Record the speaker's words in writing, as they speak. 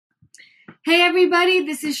Hey everybody,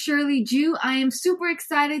 this is Shirley Jew. I am super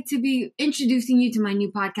excited to be introducing you to my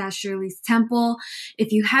new podcast, Shirley's Temple.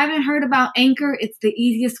 If you haven't heard about Anchor, it's the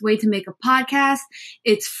easiest way to make a podcast.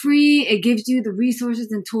 It's free. It gives you the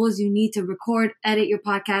resources and tools you need to record, edit your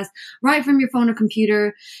podcast right from your phone or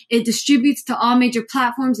computer. It distributes to all major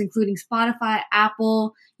platforms, including Spotify,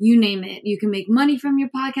 Apple, you name it. You can make money from your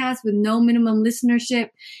podcast with no minimum listenership.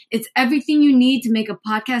 It's everything you need to make a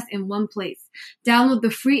podcast in one place. Download the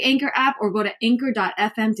free Anchor app or go to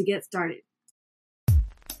anchor.fm to get started.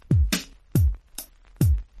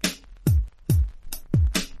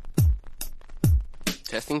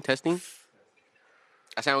 Testing.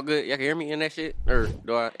 I sound good? Y'all can hear me in that shit? Or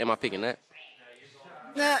am I picking that?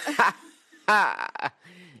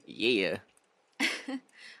 Yeah.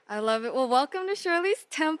 I love it. Well, welcome to Shirley's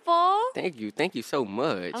Temple. Thank you so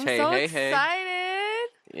much. I'm hey, so hey, excited.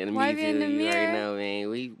 Yeah, the YBN music, you Nahmir. already know,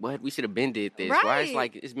 man. We should have been did this. Right. Why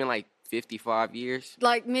it's been like 55 years?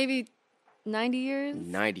 Like maybe 90 years?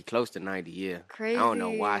 90, close to 90, yeah. Crazy. I don't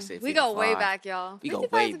know why I said 55. We go way back, y'all. We go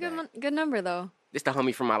 55 way is a good, back. good number, though. This the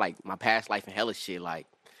homie from my past life and hella shit, like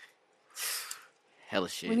hella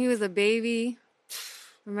shit. When he was a baby.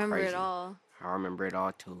 Remember Crazy. it all. I remember it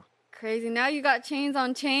all too. Crazy. Now you got chains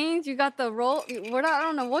on chains. You got the roll. What I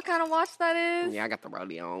don't know what kind of watch that is. Yeah, I got the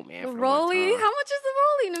rollie on, man. The for rollie? one time. How much is the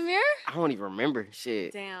rollie, Nahmir? I don't even remember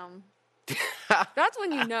shit. Damn. That's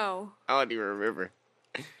when you know. I don't even remember.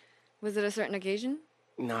 Was it a certain occasion?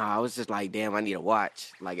 Nah, I was just like, damn, I need a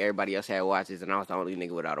watch. Like, everybody else had watches, and I was the only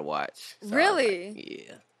nigga without a watch. So Really? like,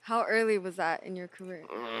 yeah. How early was that in your career?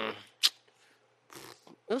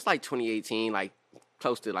 It was like 2018, like,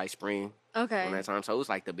 close to, like, spring. Okay. On that time. So it was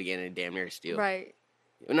like the beginning, damn near still. Right.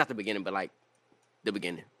 Well, not the beginning, but, like, the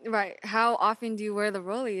beginning. Right. How often do you wear the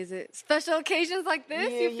rollie? Is it special occasions like this?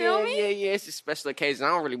 You feel me? Yeah. It's a special occasion. I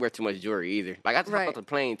don't really wear too much jewelry either. Like, I just hopped off the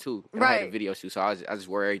plane, too. And I had a video shoot, so I just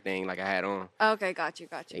wear everything like I had on. Okay, got you.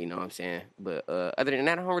 You know what I'm saying? But other than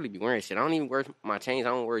that, I don't really be wearing shit. I don't even wear my chains. I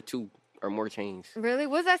don't wear 2 or more chains. Really?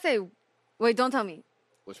 What does that say? Wait, don't tell me.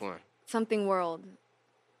 Which one? Something world.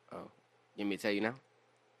 Oh. You want me to tell you now?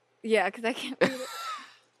 Yeah, because I can't read it.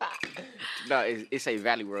 No, it's a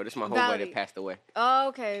Valley World. It's my homeboy that passed away. Oh,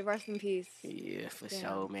 okay. Rest in peace. Yeah, for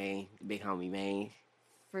sure, man. Big homie, man.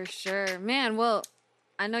 For sure. Man, well,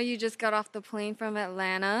 I know you just got off the plane from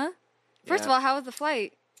Atlanta. First of all, how was the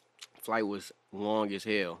flight? Flight was long as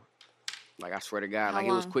hell. Like, I swear to God, How it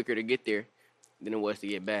was long? quicker to get there than it was to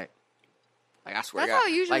get back. Like, I swear to That's God.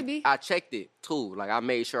 how it usually like, be. I checked it, too. Like, I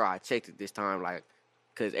made sure I checked it this time, like,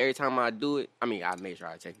 because every time I do it, I made sure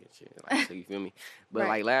I checked it, shit. Like, so you feel me? But, Right.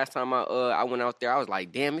 like, last time I went out there, I was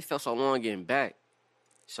like, damn, it felt so long getting back.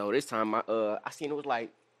 So this time, I seen it was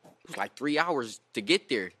like 3 hours to get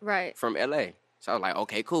there. Right. From L.A. So I was like,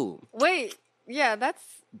 okay, cool. Wait. Yeah, that's...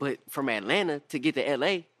 But from Atlanta to get to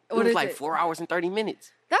L.A., it What was is like it? 4 hours and 30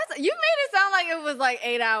 minutes. You made it sound like it was like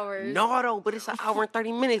 8 hours. No, though, but it's an hour and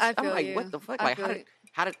 30 minutes. I I'm feel like, you. what the fuck? I Like, feel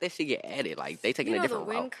how did that shit get added? Like, they taking You a know, the different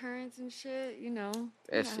wind route. currents and shit, you know.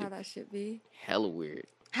 That You know shit- how that should be. Hella weird.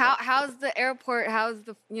 How's the airport? How's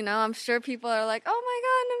the, I'm sure people are like, oh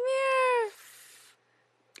my God,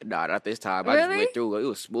 Nah, not this time. I just Really? went through it. It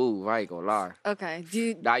was smooth. I ain't gonna lie. Nahmir.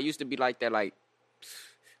 Okay. Nah, I used to be like that, like,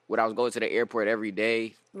 when I was going to the airport every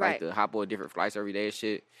day, Right. like to hop on different flights every day and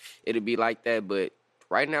shit, it'd be like that. But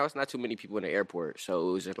right now, it's not too many people in the airport, so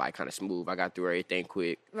it was just like kind of smooth. I got through everything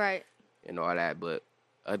quick Right. and all that. But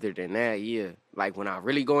other than that, yeah, like when I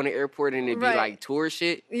really go in the airport and it'd be Right. like tour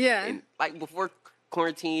shit, Yeah. and like before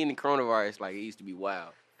quarantine and coronavirus, like it used to be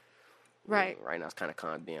wild. Right. Yeah, right now, it's kind of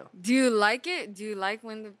calmed down. Do you like it? Do you like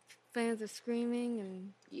when the fans are screaming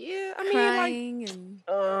and Yeah, I mean, crying and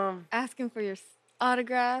like, asking for your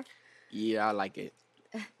autograph? yeah, I like it,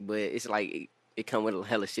 but it's like it come with a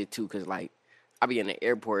hella shit too, cause like I be in the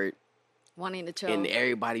airport Wanting to chill. and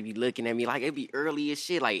everybody be looking at me like it be early as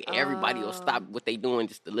shit. Like everybody will stop what they doing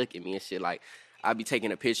just to look at me and shit. Like I be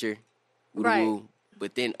taking a picture, Right. woo-woo,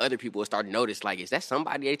 but then other people will start to notice like, is that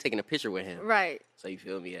somebody they taking a picture with him? Right. So you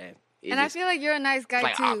feel me? That And I feel like you're a nice guy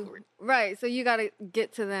like too. awkward. Right. So you got to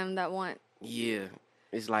get to them that want. yeah.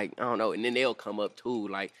 It's like, I don't know. And then they'll come up too.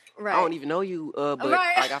 Like, Right. I don't even know you, but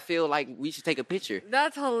Right. like I feel like we should take a picture.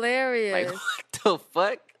 That's hilarious. Like, what the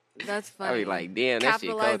fuck? That's funny. I be like, damn, that shit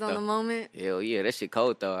cold Capitalize on though. the moment. Hell yeah, that shit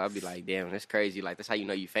cold though. I'd be like, damn, that's crazy. Like, that's how you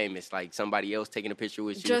know you famous. Like, somebody else taking a picture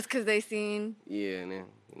with you. Just because they seen. Yeah, and then,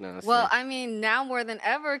 you know what I'm Well, saying? I mean, now more than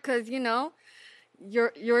ever, because,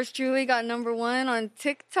 yours truly got #1 on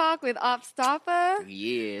TikTok with Opstapa.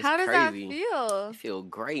 Yeah, it's How does crazy. that feel? I feel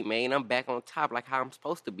great, man. I'm back on top like how I'm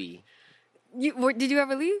supposed to be. Did you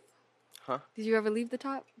ever leave? Huh? Did you ever leave the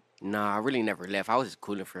top? Nah, I really never left. I was just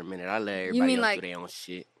cooling for a minute. I let everybody mean, else like- do their own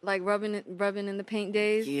shit. Like rubbing in the paint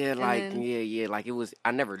days? Yeah, and like then- yeah. Like it was.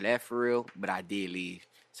 I never left for real, but I did leave.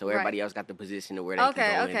 So everybody Right. else got the position to where they Okay,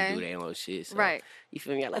 can go in okay. and do their own shit. So, Right. You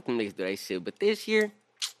feel me? I let them niggas do their shit. But this year,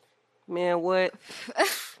 man, what?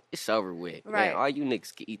 It's over with. Right. Man, all you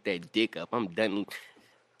niggas can eat that dick up. I'm done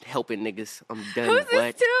helping niggas. I'm done. Who's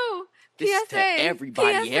what? this to? This is PSA. to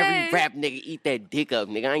everybody. PSA. Every rap nigga eat that dick up,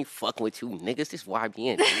 nigga. I ain't fucking with you, niggas. This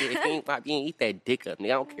YBN. Nigga. If you ain't YBN, eat that dick up, nigga. I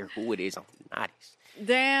don't care who it is. I'm not.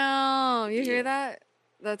 Damn. You hear that?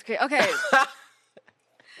 That's crazy. Okay.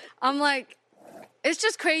 I'm like, it's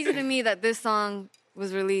just crazy to me that this song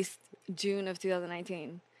was released June of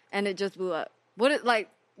 2019 and it just blew up.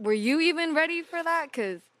 Were you even ready for that?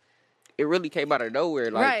 Cause It really came out of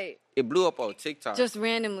nowhere. Like, right. It blew up on TikTok. Just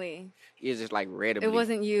randomly. It's just like randomly. It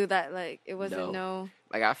wasn't you that it wasn't no.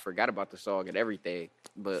 Like I forgot about the song and everything,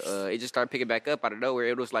 but it just started picking back up out of nowhere.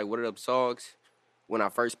 It was like one of them songs when I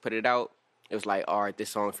first put it out. It was like, all right, this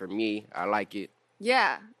song for me. I like it.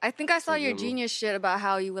 Yeah, I think I saw your Mhm. Genius shit about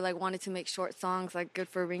how you would wanted to make short songs good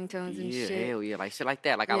for ringtones and Yeah, shit. hell yeah, like shit like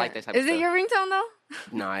that. Like I like that type Is of stuff. it your ringtone though?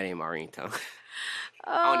 No, it ain't my ringtone.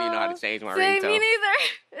 I don't even know how to change my Same, ringtone. me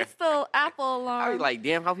neither. It's the Apple alarm. I be like,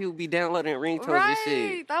 damn, how people be downloading ringtones right.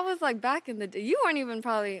 and shit. That was back in the day. You weren't even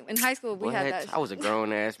probably in high school. We had that. I was a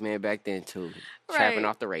grown ass man back then too, trapping Right.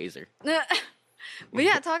 off the razor. But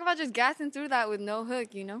yeah, talk about just gassing through that with no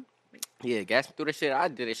hook, you know? Yeah, gassing through the shit. I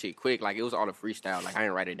did that shit quick. Like it was all a freestyle. Like I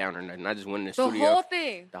didn't write it down or nothing. I just went in the The studio. whole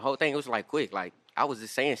thing. The whole thing was quick. Like I was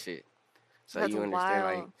just saying shit. So That's you understand?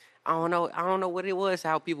 wild. Like I don't know what it was.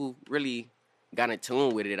 How people really got in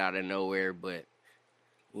tune with it out of nowhere, but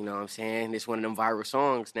you know what I'm saying? It's one of them viral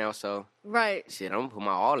songs now. So Right. shit, I'm gonna put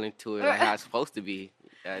my all into it like how it's supposed to be.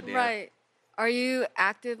 Goddamn. Right. Are you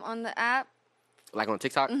active on the app? Like on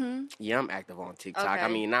TikTok? Mm-hmm. Yeah, I'm active on TikTok. Okay. I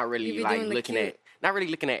mean, not You really be like doing the looking cute- at, not really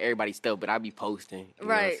looking at everybody's stuff, but I be posting. You know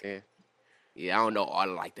what I'm Right. saying? Yeah, I don't know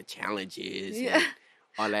all of, the challenges. Yeah. And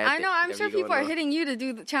all that. I know. I'm that sure be going people are on. hitting you to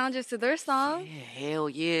do the challenges to their song. Yeah, hell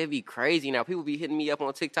yeah, it'd be crazy. Now people be hitting me up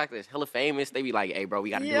on TikTok that's hella famous. They be like, "Hey, bro, we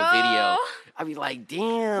gotta do a video." I be like,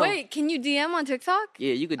 "Damn." Wait, can you DM on TikTok?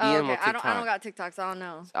 Yeah, you could Oh, DM okay. on TikTok. I don't got TikTok, so I don't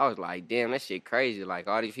know. So I was like, "Damn, that shit crazy." Like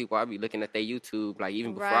all these people, I be looking at their YouTube, like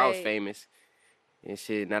even before I was Right. famous and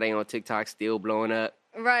shit. Now they on TikTok, still blowing up.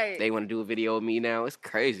 Right. They want to do a video of me now. It's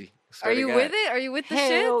crazy. Are you with it? Are you with the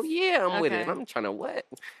Hell shit? yeah, I'm with it. Okay. I'm trying to what?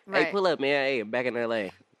 Right. Hey, pull up, man. Hey, I'm back in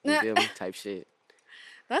LA. You feel me? Type shit.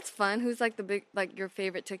 That's fun. Who's the big your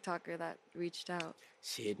favorite TikToker that reached out?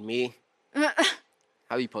 Shit, me.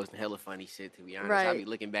 I be posting hella funny shit, to be honest. I Right. be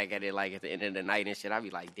looking back at it at the end of the night and shit. I be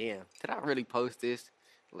like, damn, did I really post this?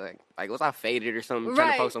 Like was I faded or something?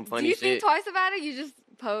 Trying to post some funny Do you shit. think twice about it? You just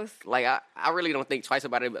post. Like I really don't think twice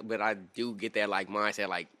about it, but I do get that mindset.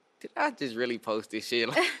 Like, did I just really post this shit?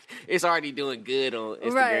 Like, it's already doing good on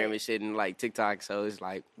Instagram Right. and shit and TikTok, so it's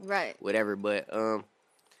Right. whatever. But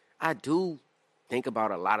I do think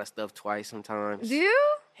about a lot of stuff twice sometimes. Do you?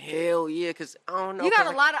 Hell yeah, cause I don't know. You got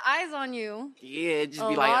 'cause a lot of eyes on you. Yeah, it just A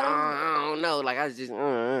be like, lot of- I don't know. Like, I was just,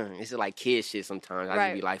 it's just like kid shit sometimes. I just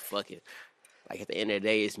Right. be like, fuck it. Like, at the end of the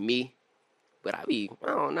day, it's me. But I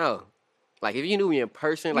don't know. Like, if you knew me in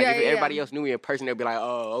person, Yeah, if yeah, everybody yeah. else knew me in person, they'd be like,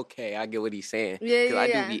 oh, okay, I get what he's saying. Yeah, Because I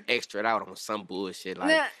yeah, do be extra out on some bullshit. Like,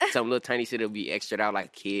 Yeah. some little tiny shit will be extra out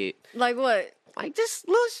like kid. Like what? Like, just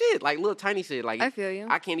little shit. Like, little tiny shit. Like, I feel you.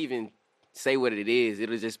 I can't even say what it is.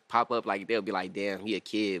 It'll just pop up they'll be like, damn, he a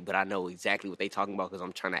kid, but I know exactly what they talking about because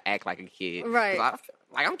I'm trying to act like a kid. 'Cause Right.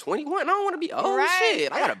 I'm 21. I don't want to be old Right.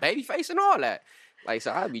 shit. I got a baby face and all that.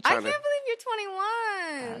 So I'd be I trying can't to. believe you're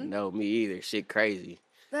I 21. know, me either. Shit crazy.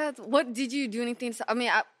 What did you do anything? I mean,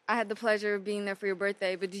 I had the pleasure of being there for your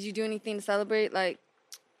birthday, but did you do anything to celebrate?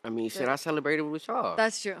 I mean, shit, I celebrated with y'all.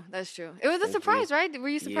 That's true. That's true. It was a Thank surprise, you. right? Were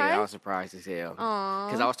you surprised? Yeah, I was surprised as hell. Aw.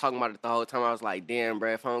 Because I was talking about it the whole time. I was like, damn,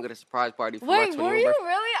 bro, if I don't get a surprise party for my Wait, 21 were you birthday.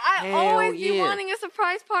 really? I Hell always be yeah. wanting a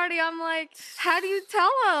surprise party. I'm like, how do you tell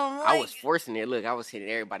them? I was forcing it. Look, I was hitting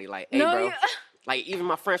everybody hey, no, bro. you- Like, even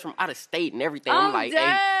my friends from out of state and everything. I'm I'm like,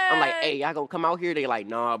 dead. hey, y'all gonna come out here? They like,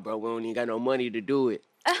 nah, bro, we don't even got no money to do it.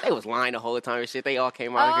 They was lying the whole time and shit. They all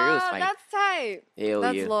came out here. It was Oh, like, that's tight. hell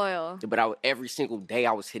That's yeah. loyal. But every single day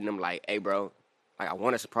I was hitting them like, hey, bro, I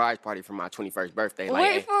want a surprise party for my 21st birthday.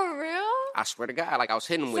 Wait, Hey, for real? I swear to God, I was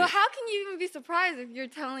hitting them with So it. how can you even be surprised if you're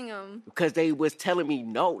telling them? Because they was telling me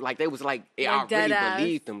no. They was I dead really ass.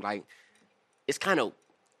 believed them. It's kind of,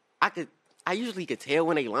 I usually could tell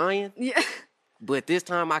when they lying. Yeah. But this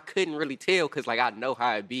time I couldn't really tell because I know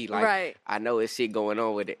how it be. Right. I know it's shit going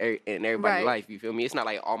on with it in everybody's Right. life. You feel me? It's not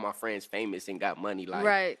like all my friends famous and got money.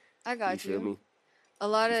 Right. I got you feel me? A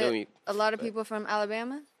lot You feel me? of people from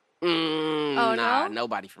Alabama. Oh, Nah, no?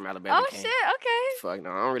 nobody from Alabama Oh, came. shit. Okay. Fuck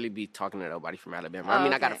no, I don't really be talking to nobody from Alabama. Oh, I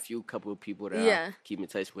mean, I got a okay. couple of people that I Yeah. keep in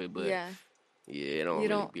touch with, but Yeah. yeah, it don't You really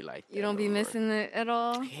don't be like that you don't no be more. missing it at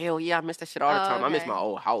all? Hell yeah, I miss that shit all the Oh, time. I miss okay. my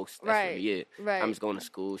old house. That's Right. really it. Right. I miss going to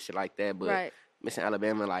school, shit like that. But Right. missing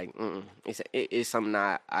Alabama, like, it's something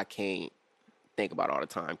I can't think about all the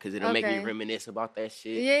time because it'll make me Okay. reminisce about that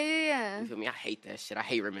shit. Yeah. You feel me? I hate that shit. I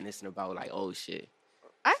hate reminiscing about like old shit.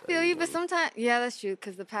 I So, feel you, know but me? sometimes, yeah, that's true,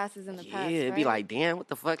 because the past is in the Yeah, past, it'd right? be like, damn, what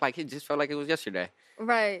the fuck? Like, it just felt like it was yesterday.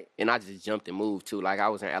 Right. And I just jumped and moved too. Like, I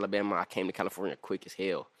was in Alabama. I came to California quick as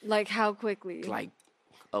hell. Like, how quickly? Like,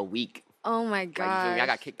 a week. Oh, my Like, you feel me? I gosh.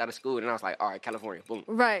 got kicked out of school, and I was like, all right, California, boom.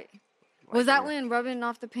 Right. Like, Was that yeah. when rubbing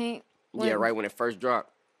off the paint? Yeah, right when it first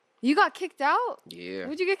dropped. You got kicked out? Yeah.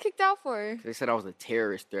 What'd you get kicked out for? They said I was a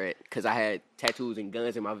terrorist threat because I had tattoos and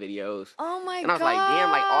guns in my videos. Oh, my gosh. And I was like,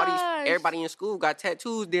 damn, like, everybody in school got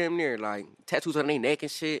tattoos damn near. Like, tattoos on their neck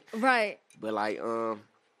and shit. Right. But, like, I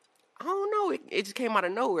don't know. It just came out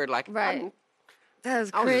of nowhere. Like, Right. That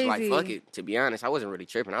was I was crazy. just like, fuck it. To be honest, I wasn't really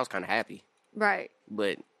tripping. I was kind of happy. Right.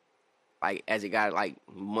 But, like, as it got, like,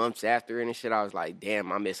 months after and shit, I was like,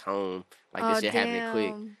 damn, I miss home. Like, this shit happening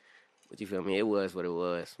quick. But you feel me? It was what it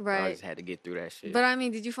was. Right. I just had to get through that shit. But, I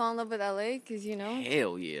mean, did you fall in love with LA? Because, you know.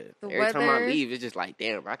 Hell yeah. The Every time I weather. leave, it's just like,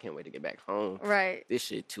 damn, bro, I can't wait to get back home. Right. This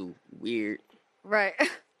shit too weird Right.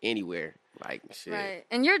 anywhere. Like, shit. Right.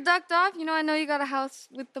 And you're ducked off. You know, I know you got a house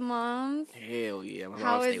with the moms. Hell yeah. My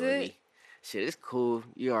How mom stay is with it? me. Shit, it's cool.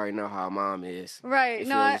 You already know how mom is. Right. You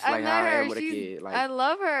No, feel I just like how I met am her. with a She's, kid. Like, I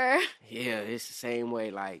love her. yeah, it's the same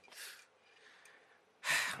way. Like,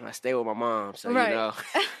 I stay with my mom, so Right. you know.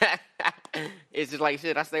 It's just like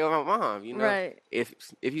shit. I stay with my mom, you know. Right. If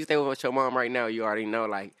you stay with your mom right now, you already know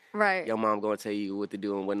like Right. your mom gonna tell you what to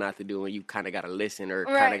do and what not to do, and you kind of gotta listen or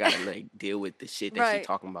Right. kind of gotta like deal with the shit that Right. she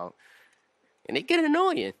talking about, and it get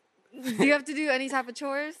annoying. Do you have to do any type of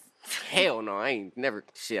chores? Hell no, I ain't never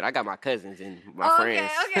shit. I got my cousins and my Oh,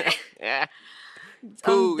 friends. okay. Yeah.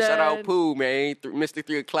 Pooh, shout out dead. Pooh, man. Mr.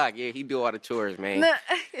 3 o'clock. Yeah, he do all the chores, man.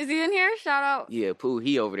 Is he in here? Shout out. Yeah, Pooh,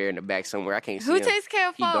 he over there in the back somewhere. I can't see Who him. takes care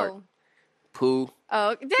of He dark. Fo? Pooh.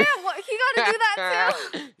 Oh, damn. What, he got to do that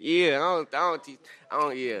too? Yeah,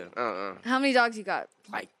 yeah, How many dogs you got?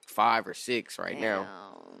 like 5 or 6 right now.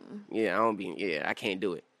 Damn. Yeah, I can't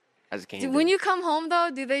do it. I just can't do When it. you come home, though,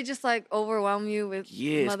 do they just, like, overwhelm you with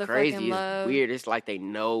Yeah, it's motherfucking crazy. love? It's weird. It's like they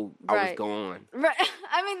know I was Right. gone. Right.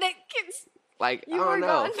 I mean, they kids. Like, You I were don't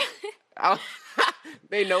know. gone.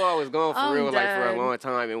 They know I was gone for I'm real, like for a dead. long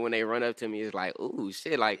time. And when they run up to me, it's like, ooh,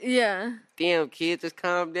 shit. Like, Yeah. damn, kid, just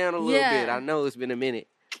calm down a little Yeah. bit. I know it's been a minute.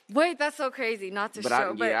 Wait, that's so crazy. Not to But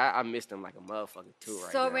show, but I missed them like a motherfucker too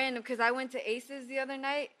right so now. random because I went to Aces the other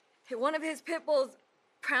night. One of his pit bulls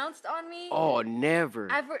pounced on me. Oh, never.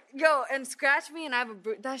 And scratched me, and I have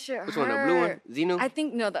a that shit Which hurt. one, the blue one? Xenu? I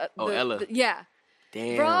think no, Ella. yeah,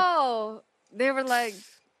 Damn. bro. They were like,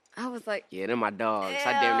 I was like, Yeah, they're my dogs.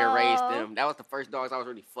 I damn near raised Ew. them. That was the first dogs I was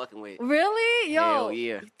really fucking with. really, yo, Hell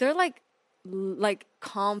yeah. they're like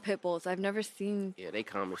calm pit bulls. I've never seen Yeah, they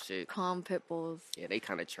calm as shit. calm pit bulls. Yeah, they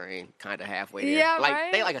kind of train, kind of halfway there. Yeah,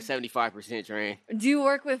 like they right? like a 75% train. Do you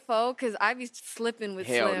work with Fo? Cause I be slipping with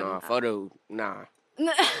Hell Slim. no, Photo, nah.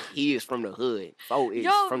 He is from the hood. Fo is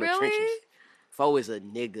Yo, from the really? trenches. Fo is a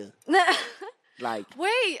nigga. Like,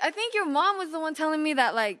 Wait, I think your mom was the one telling me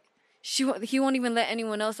that like he won't even let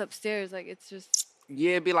anyone else upstairs. Like it's just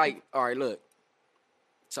yeah, it'd be like, all right, look.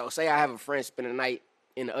 So say I have a friend spend the night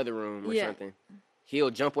in the other room or Yeah. something. He'll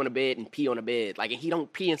jump on the bed and pee on the bed. Like, and he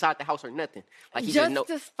don't pee inside the house or nothing. Like, he just know,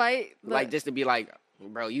 to spite. like, just to be like,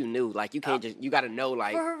 bro, you knew. Like, you can't you got to know,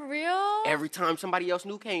 like, for real. every time somebody else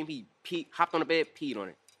new came, he hopped on the bed, peed on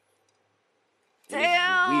it. And it's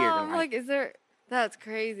Damn. weird. Like, is there? That's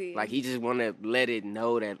crazy. Like, he just want to let it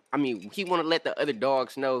know that, I mean, he want to let the other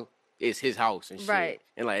dogs know it's his house and shit. Right.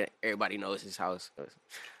 And, like, everybody knows his house.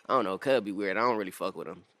 I don't know. Could be weird. I don't really fuck with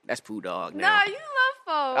him. That's Pooh Dog now. Nah, you love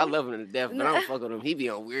Fo. I love him to death, but I don't fuck with him. He be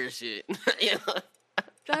on weird shit. You know?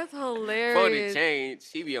 That's For the hilarious. change,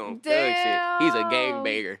 he be on thug shit. He's a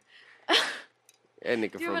gangbanger. That nigga Do you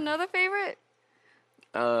have from another favorite?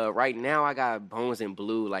 right now I got Bones and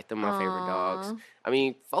Blue, like them my favorite dogs. I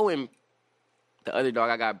mean, Fo and the other dog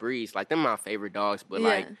I got Breeze, like them my favorite dogs, but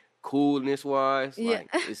like coolness wise, like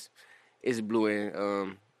it's Blue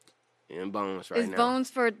and Bones right Is now. Bones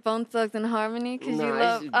for Bone Thugs and Harmony? Because you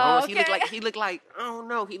love. It's Oh, Bones. okay. He looked like I don't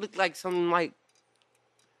know. He looked like something like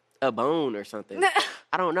a bone or something.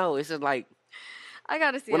 I don't know. It's just like I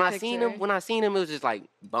gotta see. when a I picture. seen him, it was just like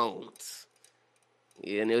Bones.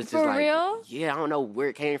 Yeah, and it was just For like real? yeah, I don't know where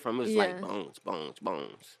it came from. It was Yeah. like Bones.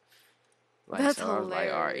 Like, That's so I was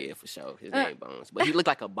like, all right, yeah, for sure. His name Bones. But he looked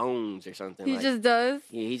like a Bones or something. He like, just does?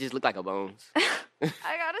 Yeah, he just looked like a Bones. I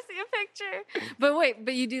gotta see a picture. But wait,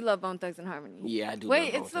 you do love Bone Thugs and Harmony. Yeah, I do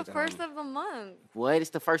wait, love Bone Thugs and Wait, it's the Harmony. first of the month. What? It's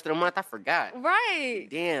the first of the month? I forgot. Right.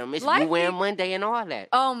 Damn, it's Woo Wham Monday and all that.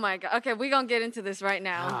 Oh my God. Okay, we're gonna get into this right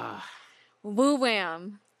now. Woo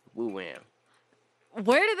Wham. Woo Wham.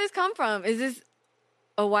 Where did this come from? Is this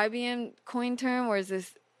a YBN coin term, or has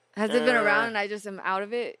it been around and I just am out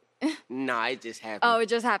of it? Nah, it just happened. Oh, it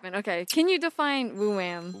just happened. Okay. Can you define Woo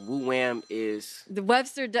Wham? Woo Wham is the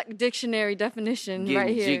Webster dictionary definition getting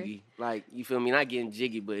right here. Jiggy. Like, you feel me? Not getting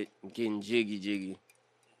jiggy, but getting jiggy.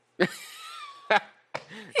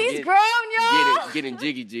 He's grown, y'all. Getting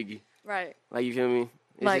jiggy. Right. Like, you feel me?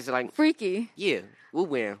 It's just like freaky. Yeah. Woo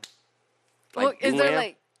Wham. Like,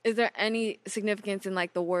 is there any significance in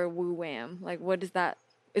like the word woo wham? Like, what is that?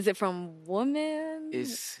 Is it from woman?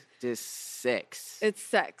 It's just sex. It's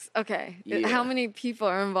sex. Okay. Yeah. How many people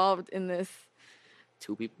are involved in this?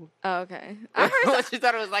 2 people. Oh, okay. She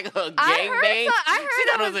thought it was like a gangbang. She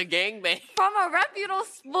thought it was a gangbang. From a reputable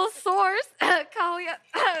source, Kalia.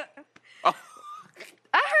 Oh.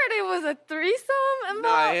 I heard it was a threesome involved.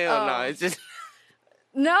 Nah, hell no. It's just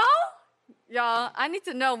no. Y'all, I need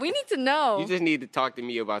to know. We need to know. You just need to talk to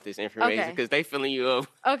me about this information because they filling you up.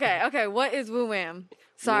 Okay. What is woo wham?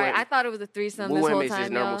 Sorry, I thought it was a threesome this whole time. Woo wham is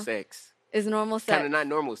just normal sex. It's normal sex. Kind of not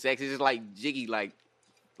normal sex. It's just like jiggy, like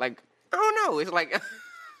I don't know. It's like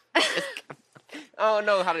I don't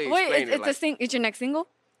know how to explain it. Wait, it's your next single?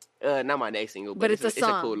 Not my next single, but it's a song.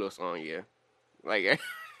 It's a cool little song, yeah. Like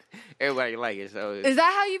everybody like it. So is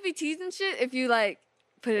that how you be teasing shit if you like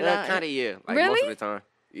put it out? Kind of, yeah. Like really? Most of the time.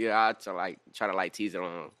 Yeah, I try to tease it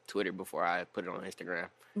on Twitter before I put it on Instagram.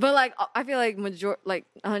 But like, I feel like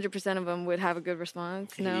 100% of them would have a good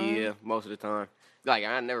response. No. Yeah, most of the time. Like,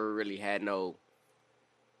 I never really had no.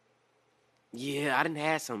 Yeah, I didn't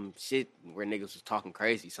have some shit where niggas was talking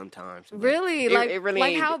crazy sometimes. Really? It really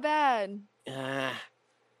like how bad?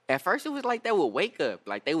 At first, it was like they would wake up,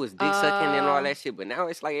 like they was dick sucking and all that shit. But now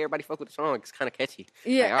it's like everybody fuck with the song. It's kind of catchy.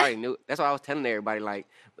 Yeah, like, I already knew. That's why I was telling everybody. Like,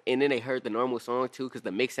 and then they heard the normal song too, because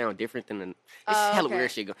the mix sound different than the. It's hella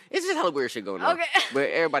weird shit going. It's just hella weird shit going on. Okay, but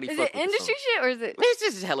everybody fuck with the song. Is it industry shit or is it? It's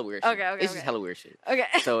just hella weird. Shit. Okay. It's just hella weird shit. Okay.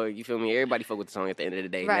 So you feel me? Everybody fuck with the song at the end of the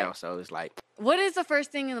day now. So it's like. What is the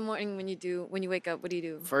first thing in the morning when you wake up? What do you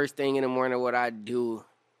do? First thing in the morning, what I do.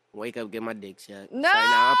 Wake up, get my dick sucked. No,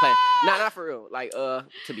 I'm playing. Not for real. Like, to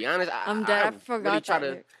be honest, I'm dead. I forgot really try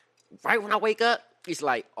to. Right when I wake up, it's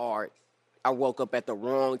like, all right, I woke up at the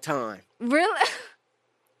wrong time. Really?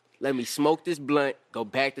 Let me smoke this blunt, go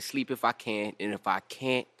back to sleep if I can, and if I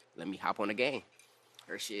can't, let me hop on the game,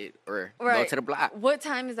 or go to the block. What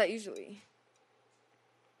time is that usually?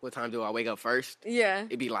 What time do I wake up first? Yeah,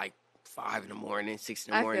 it'd be like 5 in the morning, 6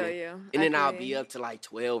 in the morning. I feel you. And then I'll be up to like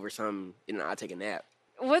 12 or something, and then I'll take a nap.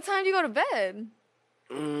 What time do you go to bed?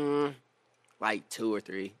 Like 2 or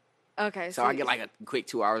 3. Okay. So I get like a quick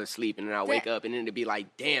 2 hours of sleep, and then I wake up, and then it'd be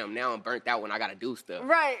like, damn, now I'm burnt out when I gotta do stuff.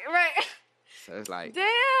 Right. So it's like, damn.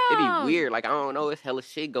 It'd be weird. Like, I don't know. It's hella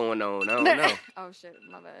shit going on. I don't know. Oh, shit.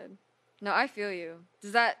 My bad. No, I feel you.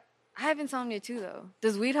 I have insomnia too, though.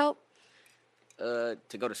 Does weed help? To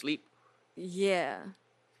go to sleep? Yeah.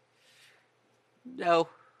 No.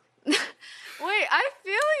 Wait, I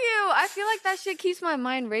feel you. I feel like that shit keeps my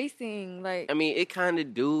mind racing. Like, I mean, it kind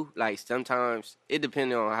of do. Like, sometimes it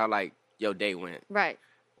depends on how like your day went. Right.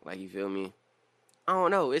 Like, you feel me? I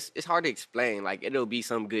don't know. It's hard to explain. Like, it'll be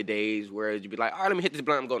some good days where you'll be like, all right, let me hit this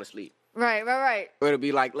blunt. I'm going to sleep. Right. Or it'll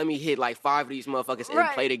be like, let me hit like 5 of these motherfuckers and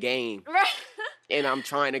play the game. Right. And I'm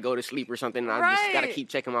trying to go to sleep or something. And I just got to keep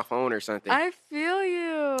checking my phone or something. I feel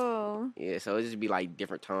you. Yeah, so it just be like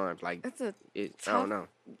different times. Like, I don't know.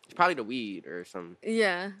 It's probably the weed or something.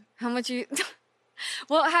 Yeah. How much you...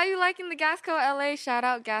 Well, how you liking the Gasco LA? Shout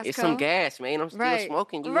out Gasco. It's some gas, man. I'm still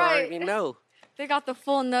smoking. You already know. They got the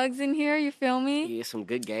full nugs in here. You feel me? Yeah, some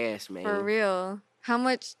good gas, man. For real. How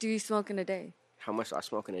much do you smoke in a day? How much do I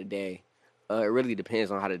smoke in a day? It really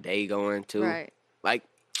depends on how the day going, too. Right. Like,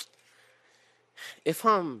 if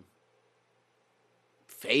I'm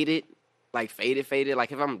faded, like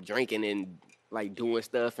if I'm drinking and like doing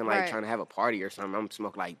stuff and like trying to have a party or something, I'm gonna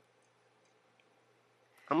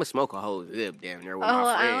smoke a whole zip damn near with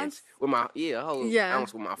my friends. Ounce? A whole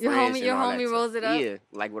ounce with my friends. Your homie rolls it up? Yeah,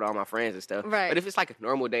 like with all my friends and stuff. Right. But if it's like a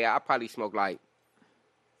normal day, I probably smoke like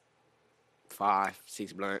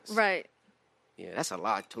 5-6 blunts. Right. Yeah, that's a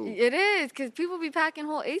lot too. It is, because people be packing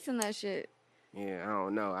whole eighths in that shit. Yeah, I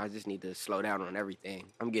don't know. I just need to slow down on everything.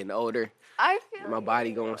 I'm getting older. I feel my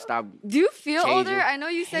body gonna stop. Do you feel changing. older? I know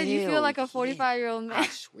you said you feel like a 45-year-old man. I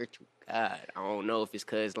swear to God, I don't know if it's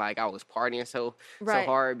because like I was partying so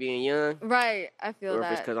hard being young. Right, I feel that. Or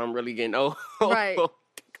if it's because I'm really getting old. Right.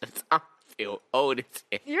 Because I feel old as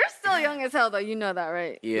hell. You're still young as hell, though. You know that,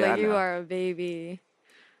 right? Yeah, like I know. You are a baby,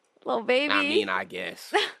 little baby. I mean, I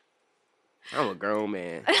guess. I'm a grown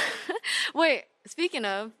man. Wait, speaking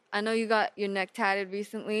of, I know you got your neck tatted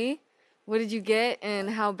recently. What did you get, and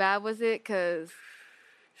how bad was it? Cause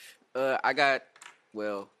I got,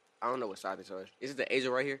 well, I don't know what side this is. Is it the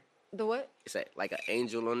angel right here? The what? It's like an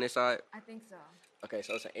angel on this side. I think so. Okay,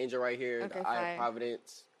 so it's an angel right here, the Eye of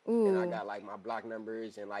Providence. Ooh. And I got like my block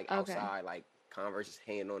numbers and like outside, like Converse's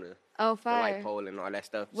hand on the fire. like pole and all that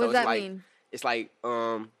stuff. What does that mean? It's like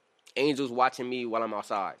angels watching me while I'm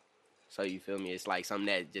outside. So you feel me? It's like something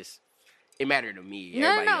that just it mattered to me.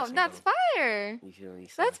 No, that's fire. You feel me?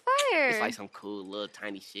 So that's fire. It's like some cool little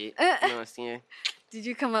tiny shit. You know what I'm saying? Did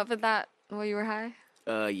you come up with that while you were high?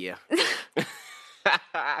 Yeah.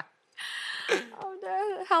 Oh,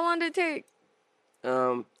 Dad. How long did it take?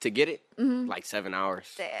 To get it, like 7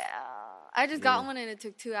 hours. Damn. I just got one and it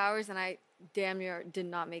took 2 hours and I damn near did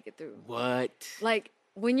not make it through. What? Like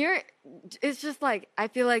it's just like I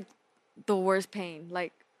feel like the worst pain.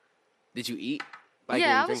 Like, did you eat? Like,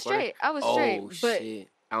 yeah, I was straight. I was straight. But shit!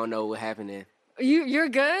 I don't know what happened then. You're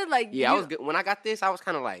good. Like, yeah, I was good. When I got this, I was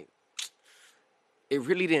kind of like, it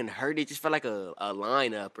really didn't hurt. It just felt like a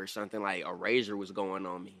lineup or something. Like a razor was going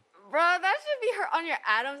on me. Bro, that should be hurt on your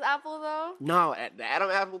Adam's apple though. No, at the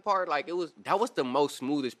Adam's apple part, like that was the most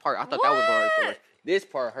smoothest part. I thought that was going to hurt. This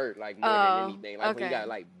part hurt like more than anything. Like when you got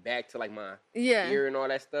like back to like my ear and all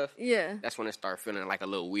that stuff. Yeah. That's when it started feeling like a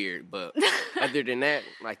little weird. But other than that,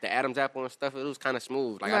 like the Adam's apple and stuff, it was kind of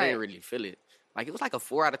smooth. Like I didn't really feel it. Like it was like a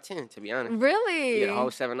 4 out of 10 to be honest. Really? Yeah, the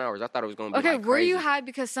whole 7 hours. I thought it was gonna be okay. Like, were crazy. you high?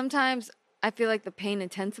 Because sometimes I feel like the pain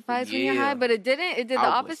intensifies when you're high, but it didn't. It did the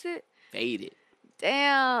opposite. Faded.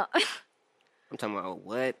 Damn. I'm talking about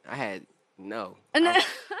what I had. No,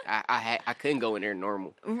 I couldn't go in there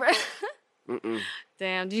normal.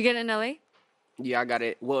 Damn. Did you get it in LA? Yeah, I got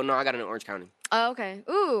it. Well, no, I got it in Orange County. Oh, okay.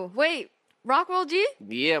 Ooh, wait. Rockwell G?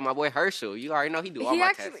 Yeah, my boy Herschel. You already know he do all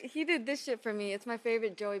my tests. He did this shit for me. It's my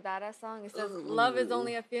favorite Joey Badass song. It says, "Love is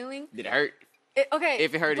only a feeling." Did it hurt? Okay.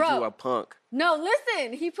 If it hurted, you a punk. No,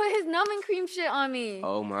 listen. He put his numbing cream shit on me.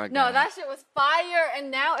 Oh my god. No, that shit was fire. And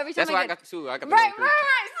now every time That's why I got the two. I got the right. So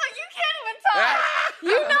you can't even talk. You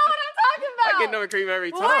know what I'm talking about. I get numbing cream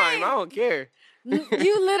every time. I don't care.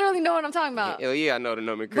 You literally know what I'm talking about. Hell yeah, I know the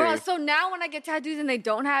numbing cream. Bro, so now when I get tattoos and they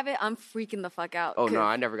don't have it, I'm freaking the fuck out. Oh no,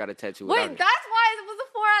 I never got a tattoo. Wait, that's why it was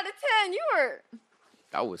a 4 out of 10. You were.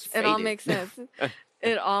 That was faded. It all makes sense.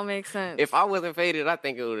 It all makes sense. If I wasn't faded, I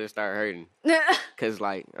think it would have started hurting. Cause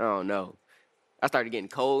like I don't know, I started getting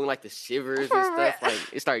cold, like the shivers and stuff. Like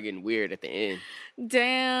it started getting weird at the end.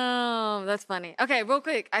 Damn, that's funny. Okay, real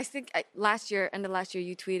quick. I think end of last year,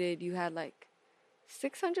 you tweeted you had like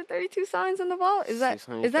 632 songs in the vault. Is that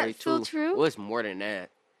still true? Well, it's more than that.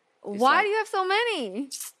 Why do you have so many?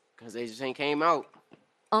 Cause they just ain't came out.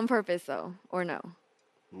 On purpose, though, or no?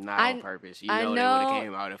 Not on purpose. You know they would have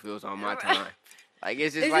came out if it was on my time. Like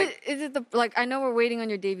it's just is it the like I know we're waiting on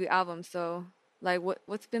your debut album, so like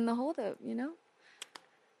what's been the holdup, you know?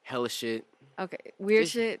 Hella shit. Okay. Weird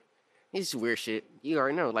shit. It's weird shit. You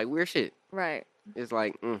already know, like weird shit. Right. It's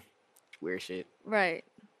like weird shit. Right.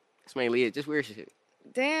 That's mainly it, just weird shit.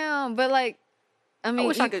 Damn, but like I mean I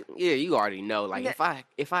wish I could you already know. Like if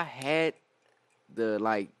I had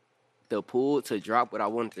the pull to drop what I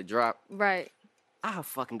wanted to drop. Right. I'll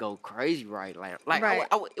fucking go crazy right.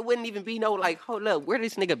 It wouldn't even be no like, hold up, where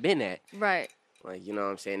this nigga been at? Right. Like, you know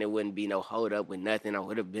what I'm saying? It wouldn't be no hold up with nothing. I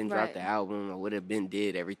would have been dropped the album. I would have been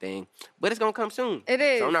did everything. But it's going to come soon. It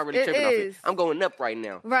is. So I'm not really tripping off it. I'm going up right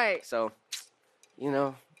now. Right. So, you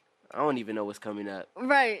know, I don't even know what's coming up.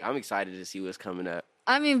 Right. I'm excited to see what's coming up.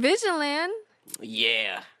 I mean, Visionland.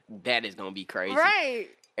 Yeah. That is going to be crazy. Right.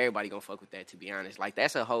 Everybody going to fuck with that, to be honest. Like,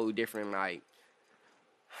 that's a whole different, like,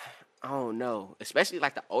 I don't know. Especially,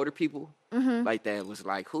 like, the older people. Mm-hmm. Like, that was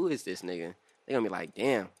like, who is this nigga? They're going to be like,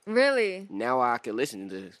 damn. Really? Now I can listen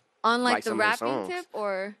to this. On, like the rapping tip,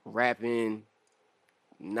 or? Rapping,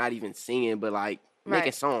 not even singing, but, like,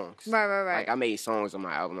 making songs. Right. Like, I made songs on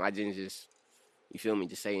my album. I didn't just, you feel me,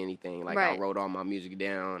 just say anything. Like, I wrote all my music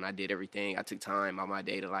down. I did everything. I took time out my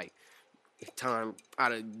day to, like, time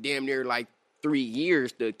out of damn near, like, 3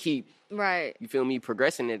 years to keep, you feel me,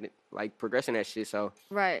 progressing that shit. So,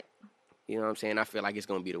 you know what I'm saying? I feel like it's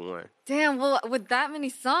going to be the one. Damn, well, with that many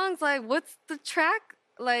songs, like, what's the track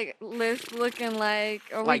like list looking like?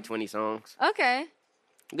 Or like 20 songs. Okay.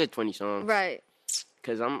 Good 20 songs. Right.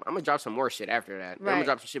 Because I'm going to drop some more shit after that. Right. I'm going to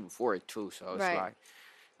drop some shit before it, too. So it's right. like,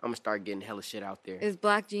 I'm going to start getting hella shit out there. Is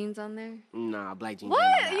Black Jeans on there? Nah, Black Jeans.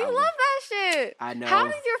 What? You love that shit. I know. How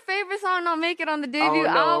did your favorite song not make it on the debut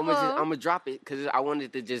album? I'm going to drop it because I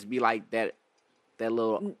wanted to just be like that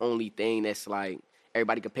little only thing that's like,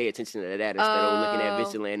 everybody could pay attention to that instead of looking at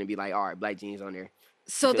Vigilant and be like, all right, Black Jeans on there.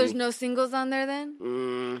 So there's no singles on there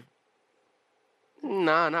then?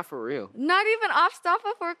 Nah, not for real. Not even Off Stopper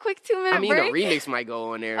for a quick 2-minute break? I mean, the remix might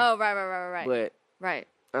go on there. Oh, right. But, right.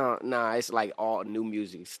 Nah, it's like all new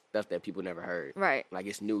music, stuff that people never heard. Right. Like,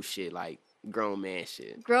 it's new shit, like grown man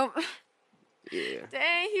shit. Yeah.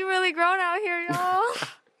 Dang, he really grown out here, y'all.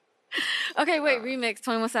 Okay, wait, remix,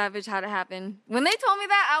 21 Savage, how'd it happen? When they told me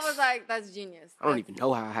that, I was like, that's genius. I don't even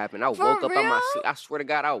know how it happened. I woke up out my sleep. I swear to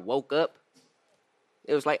God, I woke up.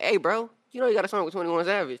 It was like, hey, bro, you know you got a song with 21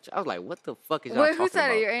 Savage. I was like, what the fuck is y'all talking about? Wait, who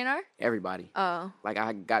said it? Your A&R? Everybody. Oh. Like,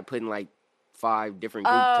 I got put in like 5 different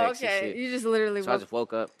group texts and shit. You just literally I just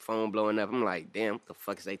woke up, phone blowing up. I'm like, damn, what the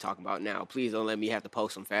fuck is they talking about now? Please don't let me have to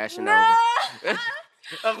post some Fashion Nova.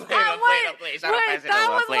 I'm playing. That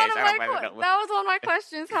was one of my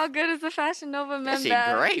questions. How good is the Fashion Nova men?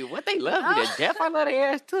 That shit great. What, they love me to death? I love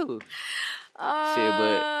their ass too. Shit,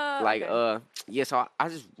 but like, yeah, so I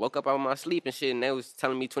just woke up out of my sleep and shit, and they was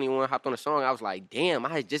telling me 21 hopped on the song. I was like, damn, I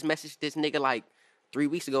had just messaged this nigga like 3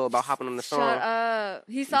 weeks ago about hopping on the song. Shut up.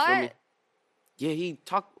 He saw it? Yeah, we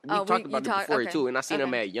talked about it before too, and I seen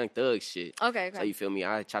him at Young Thug shit. Okay. So you feel me?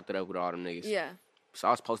 I chopped it up with all them niggas. Yeah. So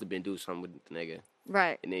I was supposed to been do something with the nigga.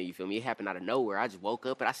 Right. And then you feel me? It happened out of nowhere. I just woke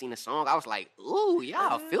up and I seen the song. I was like, ooh,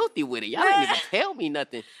 y'all filthy with it. Y'all didn't even tell me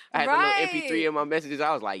nothing. I had the little MP3 in my messages.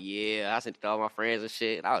 I was like, yeah. I sent it to all my friends and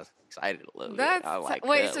shit. I was excited a little bit. I was like,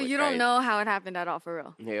 wait, so you don't know how it happened at all for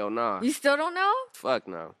real? Hell no. You still don't know? Fuck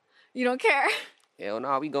no. You don't care? Hell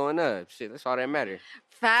no. We going up. Shit, that's all that matters.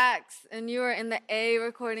 Facts. And you were in the A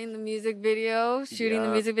recording the music video, shooting the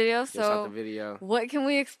music video. So shot the video. What can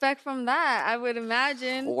we expect from that? I would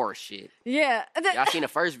imagine. Horror shit. Yeah. Y'all seen the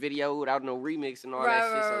first video without no remix and all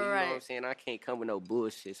that shit. So you know what I'm saying? I can't come with no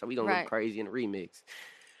bullshit. So we gonna look crazy in the remix.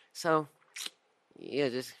 So yeah,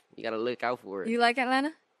 just you gotta look out for it. You like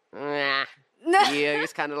Atlanta? Yeah,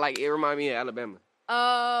 it's kind of like it remind me of Alabama.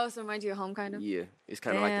 Oh, so it reminds you of home kind of? Yeah, it's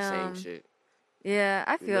kind of like the same shit. Yeah,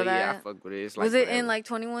 I feel that. Yeah, I fuck with it. It's like was it in like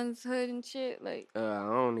 21's hood and shit? Like, I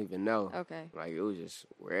don't even know. Okay. Like it was just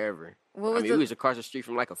wherever. What was it was across the street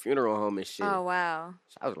from like a funeral home and shit. Oh wow.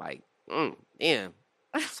 So I was like, damn,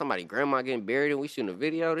 somebody grandma getting buried and we shooting a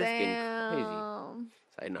video. This getting crazy.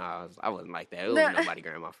 So nah, I wasn't like that. It wasn't nobody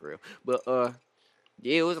grandma for real. But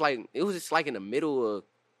yeah, it was just like in the middle of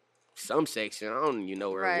some section. I don't even know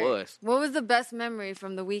where it was. What was the best memory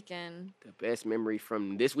from the weekend? The best memory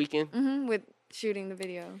from this weekend? With shooting the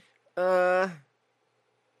video.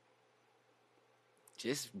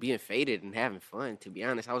 Just being faded and having fun. To be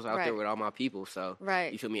honest, I was out there with all my people. So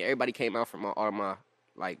you feel me? Everybody came out from all my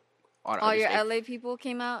like all your states. LA people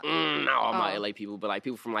came out. Not all my LA people, but like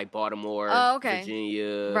people from like Baltimore,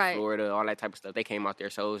 Virginia, Florida, all that type of stuff. They came out there,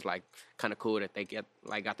 so it was like kind of cool that they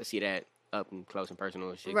got to see that up and close and personal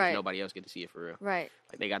and shit. Because nobody else get to see it for real. Right.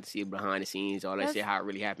 Like they got to see it behind the scenes, all that shit, how it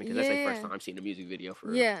really happened. Because that's their first time seeing the music video for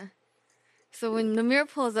real. Yeah. So when Nahmir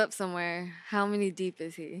pulls up somewhere, how many deep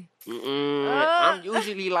is he? I'm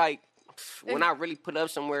usually like, when I really put up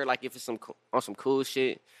somewhere, like if it's on some cool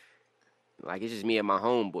shit, like it's just me and my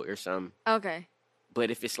homeboy or something. Okay.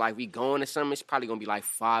 But if it's like we going to something, it's probably gonna be like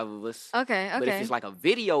 5 of us. Okay. But if it's like a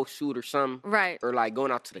video shoot or something, or like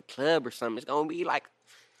going out to the club or something, it's gonna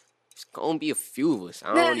be a few of us.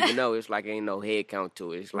 I don't even know. It's like ain't no head count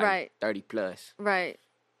to it. It's like 30 plus. Right.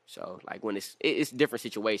 So like when it's different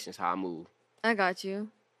situations how I move. I got you.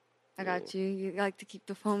 You like to keep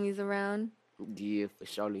the homies around. Yeah, for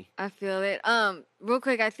surely. I feel it. Real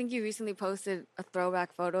quick, I think you recently posted a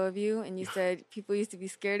throwback photo of you, and you said people used to be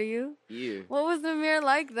scared of you. Yeah. What was Nahmir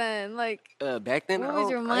like then? Like, back then, what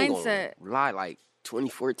was your mindset? Lie, like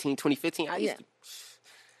 2014, 2015. I used to.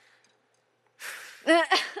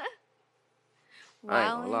 I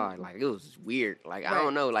ain't gonna lie, like it was weird. Like I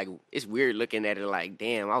don't know, like it's weird looking at it. Like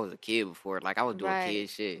damn, I was a kid before. Like I was doing kid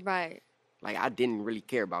shit. Right. Like I didn't really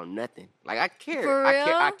care about nothing. Like I cared. For real?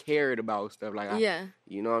 I cared about stuff. Like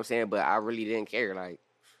you know what I'm saying. But I really didn't care. Like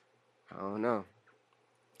I don't know.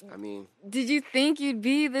 I mean, did you think you'd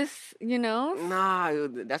be this? You know? Nah,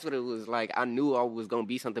 that's what it was like. I knew I was gonna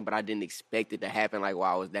be something, but I didn't expect it to happen. Like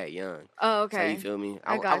while I was that young. Oh, okay. So you feel me?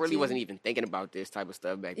 I really wasn't even thinking about this type of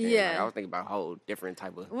stuff back then. Yeah. Like, I was thinking about a whole different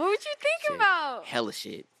type of. What would you think about? Hella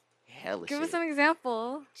shit. Give us an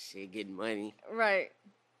example. Shit, getting money. Right.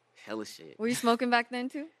 Hella shit. Were you smoking back then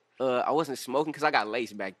too? I wasn't smoking because I got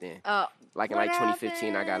laced back then. Like in like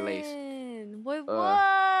 2015, I got laced. Wait, what?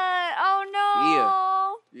 Oh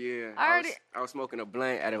no. Yeah. I was smoking a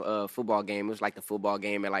blunt at a football game. It was like the football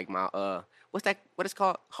game at like my what's that? What it's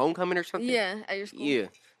called? Homecoming or something? Yeah, at your school. Yeah.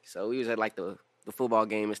 So we was at like the football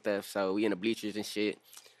game and stuff. So we in the bleachers and shit.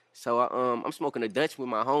 So I'm smoking a Dutch with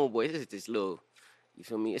my homeboy. This is this little, you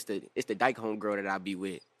feel me? It's the dyke homegirl that I be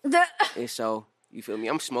with. And so, you feel me?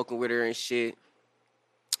 I'm smoking with her and shit.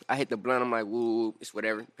 I hit the blunt. I'm like, woo, it's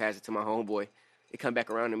whatever. Pass it to my homeboy. It come back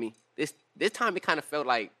around to me. This time it kind of felt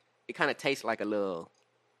like, it kind of tastes like a little,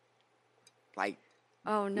 like,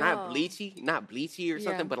 oh no, not bleachy or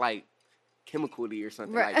something, but like chemically or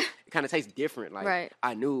something. Right. Like it kind of tastes different. Like right.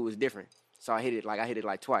 I knew it was different. So I hit it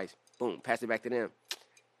like twice. Boom, passed it back to them.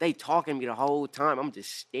 They talking to me the whole time. I'm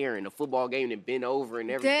just staring. The football game and bent over and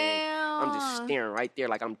everything. Damn. I'm just staring right there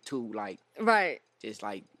like I'm too like right. Just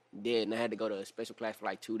like dead. And I had to go to a special class for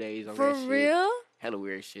like 2 days on for that shit. For real? Hella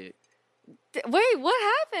weird shit. Wait, what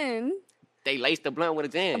happened? They laced the blunt with a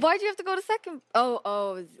Xan. Why'd you have to go to second?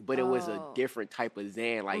 But it was a different type of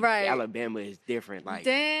Xan. Like right. Alabama is different. Like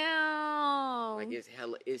damn. Like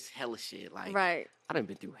it's hella shit. Like right. I done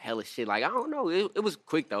been through hella shit. Like I don't know. It was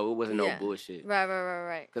quick though. It wasn't no bullshit.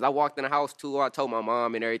 Right. Cause I walked in the house too. I told my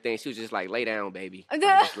mom and everything. She was just like, lay down, baby. Like,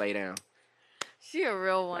 just lay down. She a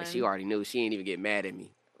real one. Like she already knew. She didn't even get mad at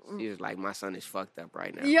me. She was like, my son is fucked up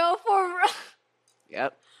right now. Yo, for real.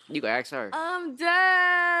 Yep. You can ask her. I'm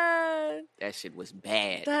dead. That shit was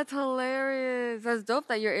bad. That's hilarious. That's dope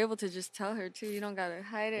that you're able to just tell her too. You don't gotta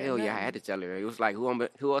hide it. Hell yeah, I had to tell her. It was like,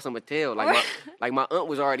 who else I'm gonna tell? Like my aunt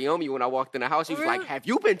was already on me when I walked in the house. She was like, have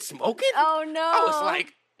you been smoking? Oh no. I was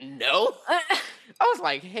like, no. I was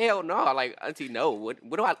like, hell no. Like, auntie, no. What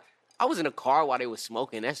do I was in the car while they was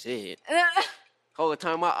smoking. That's it. Whole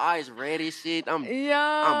time my eyes red as shit. I'm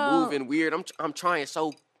moving weird. I'm trying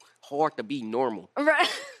so hard to be normal. Right.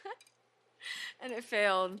 And it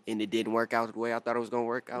failed. And it didn't work out the way I thought it was gonna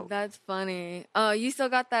work out. That's funny. You still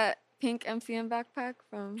got that pink MCM backpack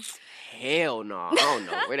from? Hell no. I don't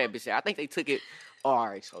know where that bitch at. I think they took it. All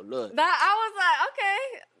right, so look. That I was like,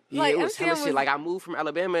 okay. Yeah, like, it was hella shit. Like I moved from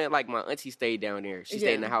Alabama and like my auntie stayed down there. She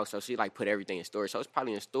stayed in the house, so she like put everything in storage. So it's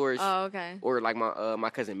probably in storage. Oh, okay. Or like my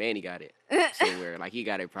cousin Manny got it somewhere. Like he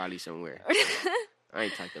got it probably somewhere. I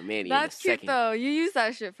ain't talked to Manny in a second. That's cute though. You used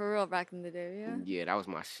that shit for real back in the day, yeah? Yeah, that was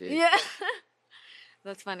my shit. Yeah.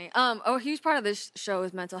 That's funny. A huge part of this show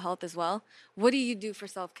is mental health as well. What do you do for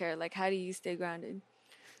self-care? Like, how do you stay grounded?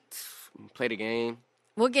 Play the game.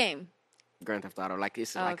 What game? Grand Theft Auto. Like,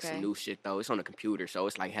 it's like some new shit, though. It's on the computer, so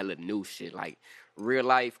it's like hella new shit. Like, real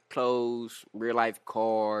life clothes, real life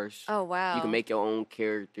cars. Oh, wow. You can make your own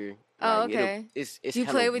character. Oh, like, okay. It's do you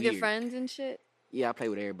play with your friends and shit? Yeah, I play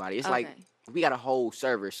with everybody. It's like, we got a whole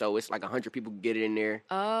server, so it's like 100 people can get it in there.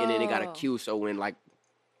 Oh. And then they got a queue, so when, like,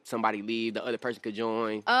 somebody leave, the other person could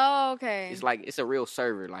join. Oh, okay. It's like, it's a real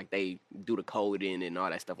server. Like, they do the coding and all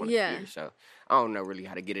that stuff on the computer. So, I don't know really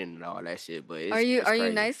how to get into all that shit, but it's Are you crazy.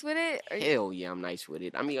 nice with it? Hell yeah, I'm nice with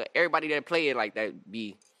it. I mean, everybody that play it like that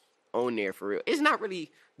be on there for real. It's not really,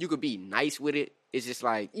 you could be nice with it. It's just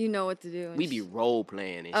like, you know what to do. We be role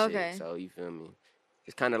playing and shit. So, you feel me?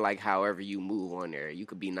 It's kind of like however you move on there. You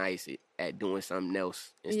could be nice at doing something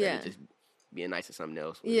else instead of just being nice at something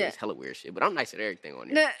else. It's hella weird shit. But I'm nice at everything on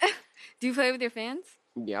there. Do you play with your fans?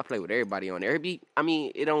 Yeah, I play with everybody on there.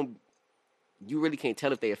 You really can't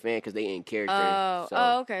tell if they a fan because they in character.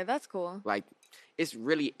 Oh, okay. That's cool. Like, it's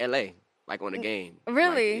really LA, like on the game.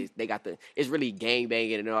 Really? Like, it's really gang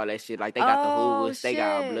banging and all that shit. Like, they got the Hoovers, they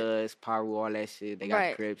got Bloods, Pyro, all that shit. They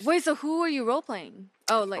got Crips. Wait, so who are you role playing?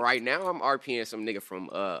 Oh, like right now I'm RPing some nigga from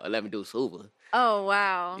 11 Deuce Hoover. Oh,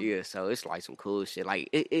 wow. Yeah, so it's like some cool shit. Like,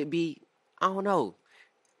 it be, I don't know.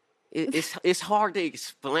 It's hard to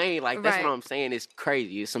explain. Like, that's what I'm saying. It's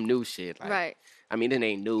crazy. It's some new shit. Like, I mean, it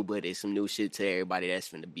ain't new, but it's some new shit to everybody that's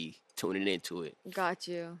finna be tuning into it. Got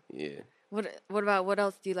you. Yeah. What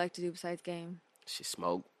else do you like to do besides game? Shit,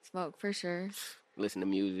 smoke. Smoke, for sure. Listen to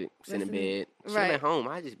music. Sit in bed. Chilling at home.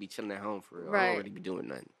 I just be chilling at home for real. I don't really be doing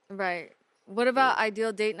nothing. Right. What about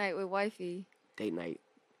ideal date night with wifey? Date night.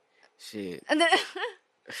 Shit. And then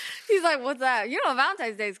he's like, what's that? You know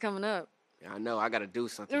Valentine's Day is coming up. Yeah, I know. I got to do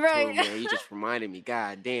something too, man. You just reminded me.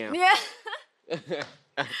 God damn. Yeah.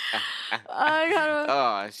 I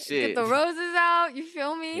gotta shit. get the roses out. You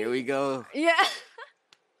feel me? Here we go. Yeah.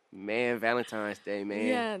 Man, Valentine's Day, man.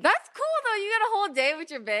 Yeah. That's cool, though. You got a whole day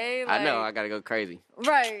with your babe. I know. I got to go crazy.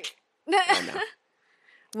 Right. I know.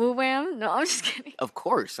 Woo wham? No, I'm just kidding. Of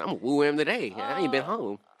course. I'm a woo wham today. I ain't been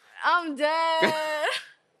home. I'm dead.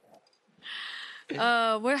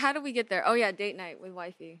 How do we get there? Oh, yeah, date night with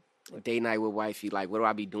wifey. Date night with wifey. Like, what do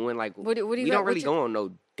I be doing? Like, what do we don't really go on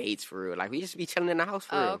no dates for real. Like, we just be chilling in the house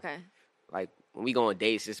for real. Okay. Like, when we go on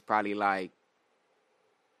dates, it's probably like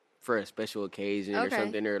for a special occasion or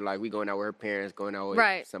something, or like we going out with her parents, going out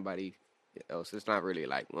with somebody else. It's not really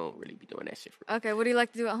like we don't really be doing that shit for real. Okay, what do you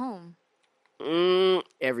like to do at home?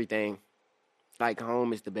 Everything. Like,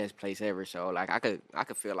 home is the best place ever. So, like, I could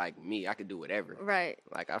feel like me. I could do whatever. Right.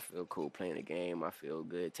 Like, I feel cool playing a game. I feel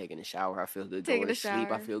good taking a shower. I feel good going to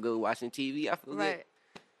sleep. I feel good watching TV. I feel good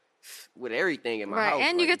with everything in my house. Right,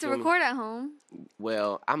 and you get to record at home.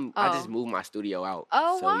 Well, I just moved my studio out.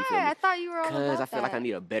 Oh, so, why? I thought you were all about that. Because I feel like I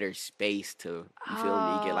need a better space to, you feel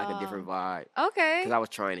me, get like a different vibe. Okay. Because I was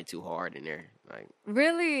trying it too hard in there. Like,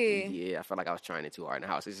 really? Yeah, I felt like I was trying it too hard in the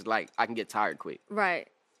house. It's just like I can get tired quick. Right.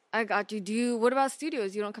 I got you. What about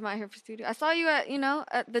studios? You don't come out here for studio? I saw you at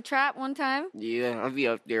the Trap one time. Yeah, I'll be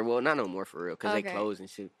up there. Well, not no more for real, because they closed and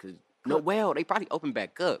shit. They probably opened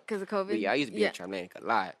back up. Because of COVID? But yeah, I used to be at Trap a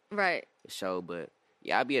lot. Right. For sure, but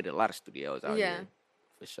yeah, I be at a lot of studios out here.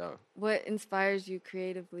 For sure. What inspires you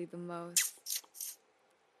creatively the most?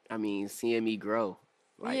 I mean, seeing me grow.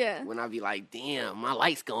 Like, when I be like, damn, my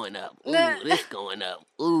light's going up. Ooh, this going up.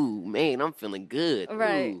 Ooh, man, I'm feeling good.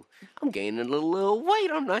 Right. Ooh, I'm gaining a little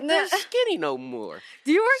weight. I'm not that skinny no more.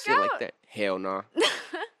 Do you work out? Like that. Hell no.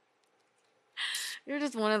 You're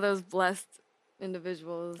just one of those blessed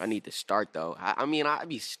individuals. I need to start, though. I mean, I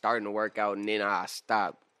be starting to work out, and then I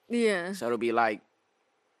stop. Yeah. So it'll be like,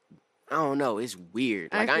 I don't know. It's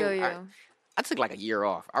weird. Like, I feel you. I took like a year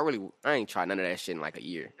off. I ain't tried none of that shit in like a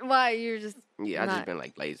year. Why? You're just I just been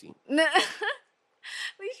like lazy. At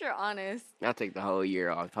least you're honest. I took the whole year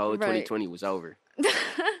off. The whole 2020 was over.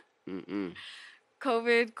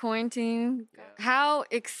 COVID, quarantine. Yeah. How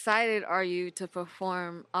excited are you to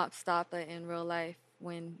perform Opstapa in real life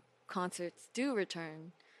when concerts do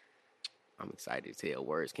return? I'm excited to tell.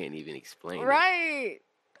 Words can't even explain it.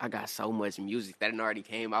 I got so much music that already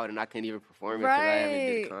came out and I couldn't even perform it because I haven't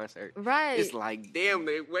did a concert. Right. It's like, damn,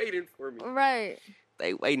 they waiting for me. Right.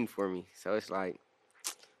 They waiting for me. So it's like,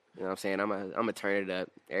 you know what I'm saying? I'm gonna turn it up.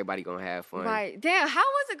 Everybody gonna have fun. Right. Damn, how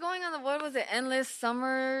was it going on Endless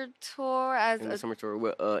Summer Tour? Summer Tour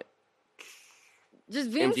with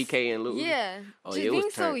just being MGK and Lou. Yeah. Oh, just being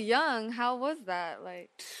so young, how was that? Like,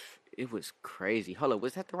 it was crazy. Hold up,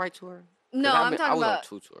 was that the right tour? No, I'm talking about. I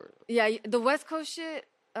was on 2 tours. Yeah, the West Coast shit.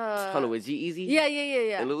 Hold up, with G-Eazy?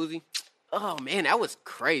 Yeah. And Lil Uzi? Oh man, that was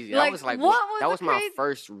crazy. Like, that was like that was my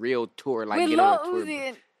first real tour. Like, with get Lil on a tour. Uzi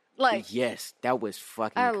and, like, yes, that was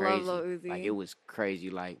fucking crazy. I love Lil Uzi. Like, it was crazy.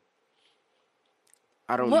 Like,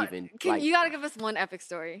 I don't even. You gotta give us one epic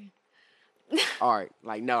story. All right,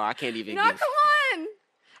 like, no, I can't even. No, come on.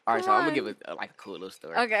 All right, so I'm gonna give it like a cool little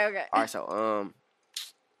story. Okay. All right, so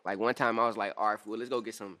like one time I was like, all right, fool, let's go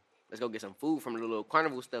get some food from the little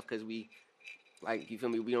carnival stuff because we, like, you feel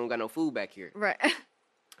me? We don't got no food back here. Right.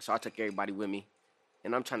 So I took everybody with me,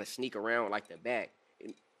 and I'm trying to sneak around like the back.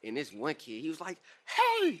 And this one kid, he was like,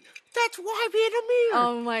 "Hey, that's YBN Nahmir."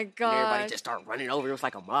 Oh my god! And everybody just started running over. It was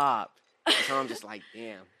like a mob. And so I'm just like,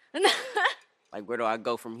 damn. Like, where do I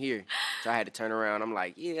go from here? So I had to turn around. I'm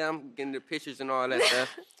like, yeah, I'm getting the pictures and all that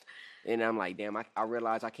stuff. And I'm like, damn, I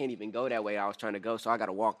realized I can't even go that way I was trying to go, so I got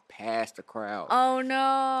to walk past the crowd. Oh,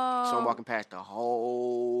 no. So I'm walking past the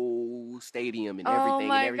whole stadium and everything,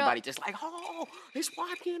 and everybody just like, oh, it's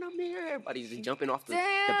YBN Nahmir. Everybody's just jumping off the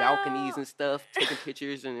balconies and stuff, taking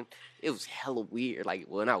pictures, and it was hella weird. Like,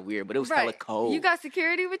 well, not weird, but it was hella cold. You got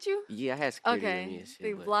security with you? Yeah, I had security with me and shit.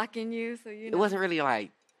 They blocking you, so you know. It wasn't really, like,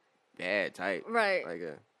 bad type. Right. Like,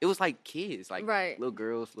 it was like kids, like little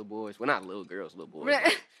girls, little boys. Well, not little girls, little boys.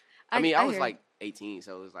 Right. I mean, I was like 18,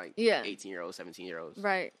 so it was like 18-year-olds, 17-year-olds.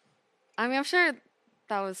 Right. I mean, I'm sure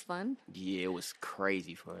that was fun. Yeah, it was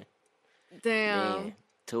crazy fun. Damn. Man,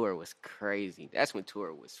 tour was crazy. That's when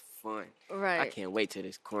tour was fun. Right. I can't wait till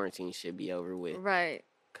this quarantine shit be over with. Right.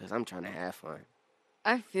 Because I'm trying to have fun.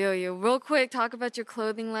 I feel you. Real quick, talk about your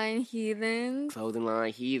clothing line, Heathens. Clothing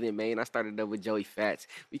line, Heathen, man. I started up with Joey Fats.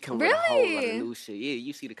 We come with a whole lot of new shit. Yeah,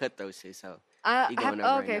 you see the Cutthroat shit, so he going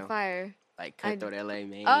up right now. Fire. Like Cutthroat LA,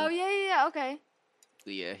 man. Oh, yeah, okay.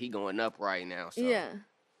 Yeah, he going up right now, so.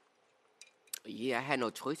 Yeah, I had no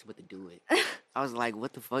choice but to do it. I was like,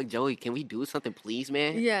 what the fuck, Joey? Can we do something, please,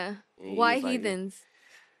 man? Yeah. Why Heathens?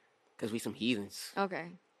 Because we some heathens. Okay.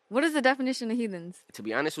 What is the definition of heathens? To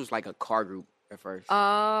be honest, it was like a car group at first.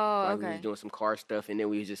 Oh, like, okay. We was doing some car stuff, and then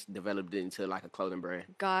we just developed it into like a clothing brand.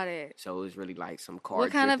 Got it. So it was really like some car.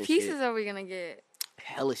 What kind of pieces are we going to get?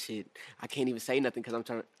 Hella shit. I can't even say nothing because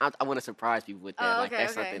I want to surprise people with that. Like,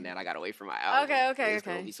 that's something that I got away from my album. Okay. It's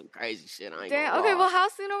going to be some crazy shit. I ain't Damn. Okay, well, how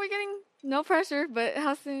soon are we getting? No pressure, but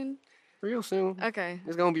how soon? Real soon. Okay.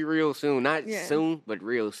 It's gonna be real soon. Not soon, but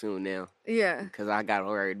real soon now. Yeah. Because I got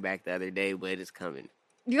ordered back the other day, but it's coming.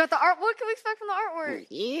 You got the art. What can we expect from the artwork?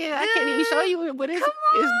 Yeah, I can't even show you it, but it's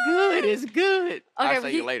good. It's good. Okay, I'll show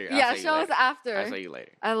you later. Show us after. I'll show you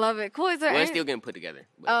later. I love it. Cool. Is there? Well, it's still getting put together.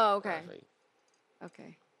 Oh, okay.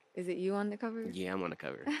 Okay. Is it you on the cover? Yeah, I'm on the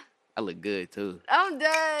cover. I look good too. I'm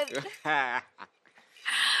dead. I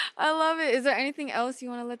love it. Is there anything else you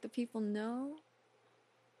want to let the people know?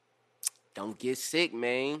 Don't get sick,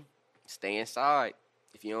 man. Stay inside.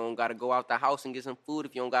 If you don't got to go out the house and get some food,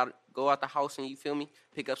 if you don't got to go out the house and, you feel me,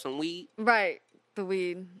 pick up some weed. Right, the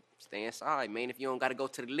weed. Stay inside, man. If you don't got to go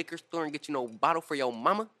to the liquor store and get you no bottle for your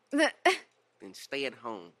mama, then stay at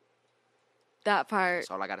home. That part.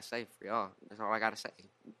 That's all I got to say for y'all. That's all I got to say.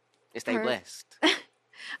 And stay blessed.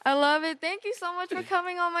 I love it. Thank you so much for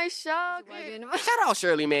coming on my show. Shout out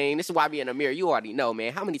Shirley, man. This is YBN Nahmir. You already know,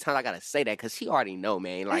 man. How many times I gotta say that? Because she already know,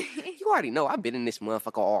 man. Like, you already know. I've been in this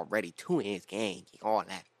motherfucker already. 2 ends, gang. All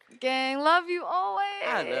that. Gang, love you always.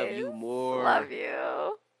 I love you more. Love you.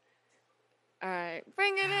 All right.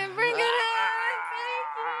 Bring it in. Bring it in. Thank you.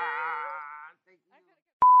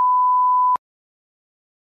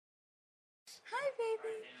 Hi,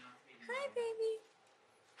 baby. Hi, baby.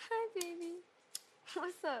 Hi, baby.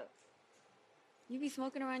 What's up? You be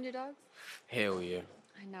smoking around your dogs? Hell yeah.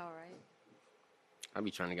 I know, right? I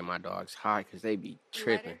be trying to get my dogs high because they be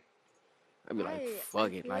tripping. I be like,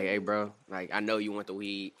 fuck it. Like, hey, bro. Like, I know you want the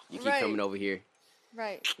weed. You keep coming over here.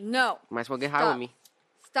 Right. No. Might as well get high with me.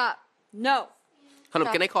 Stop. No. Hold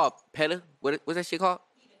up. Can they call PETA? What's that shit called?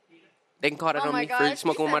 They can call that on me for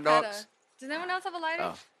smoking with my dogs? Does anyone else have a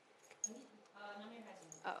lighter?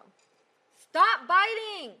 Oh. Stop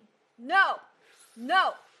biting. No.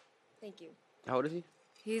 No. Thank you. How old is he?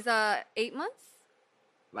 He's 8 months.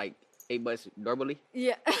 Like 8 months normally?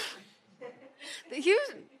 Yeah.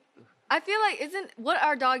 I feel like what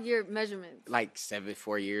are dog year measurements? Like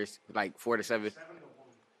 4 years. Like 4 to 7.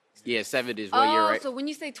 Yeah, 7 is 1 year, right? So when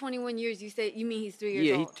you say 21 years, you mean he's 3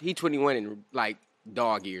 years old? Yeah, he 21 in like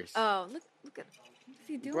dog years. Oh, look at what's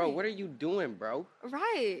he doing? Bro, what are you doing, bro?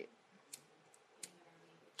 Right.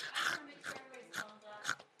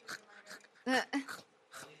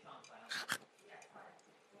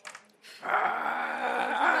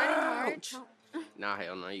 Nah,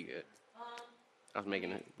 hell no, you good. I was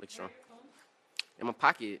making it look strong. In my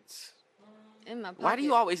pockets. In my pocket. Why do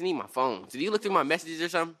you always need my phone? Did you look through my messages or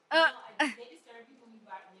something?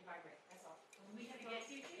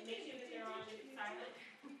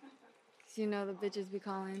 You know the bitches be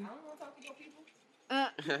calling. I am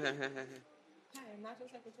not your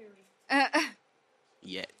secretary.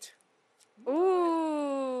 Yet.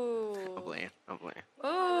 Ooh. I'm playing.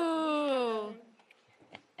 Ooh.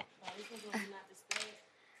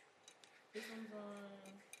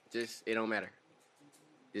 Just, it don't matter.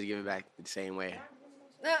 Just give it back the same way.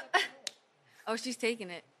 Oh, she's taking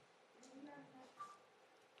it.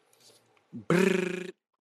 Brrr.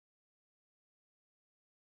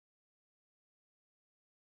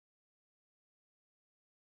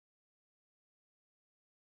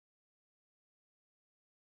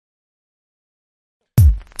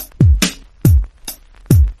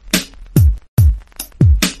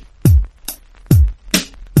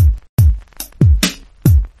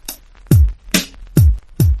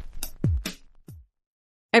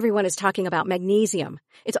 Everyone is talking about magnesium.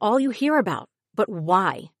 It's all you hear about. But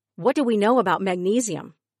why? What do we know about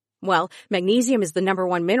magnesium? Well, magnesium is the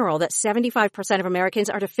 #1 mineral that 75% of Americans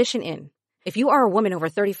are deficient in. If you are a woman over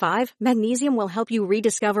 35, magnesium will help you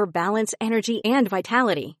rediscover balance, energy, and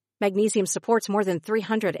vitality. Magnesium supports more than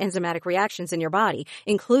 300 enzymatic reactions in your body,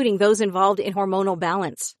 including those involved in hormonal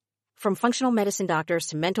balance. From functional medicine doctors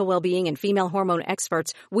to mental well-being and female hormone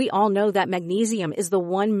experts, we all know that magnesium is the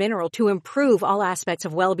one mineral to improve all aspects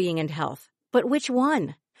of well-being and health. But which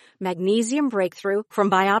one? Magnesium Breakthrough from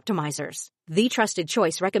Bioptimizers, the trusted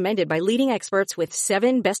choice recommended by leading experts with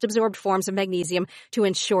 7 best-absorbed forms of magnesium to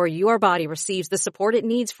ensure your body receives the support it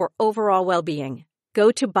needs for overall well-being.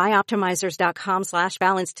 Go to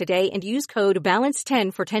bioptimizers.com/balance today and use code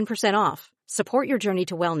BALANCE10 for 10% off. Support your journey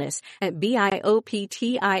to wellness at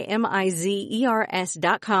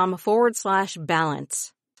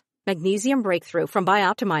bioptimizers.com/balance. Magnesium Breakthrough from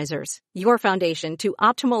Bioptimizers, your foundation to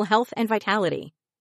optimal health and vitality.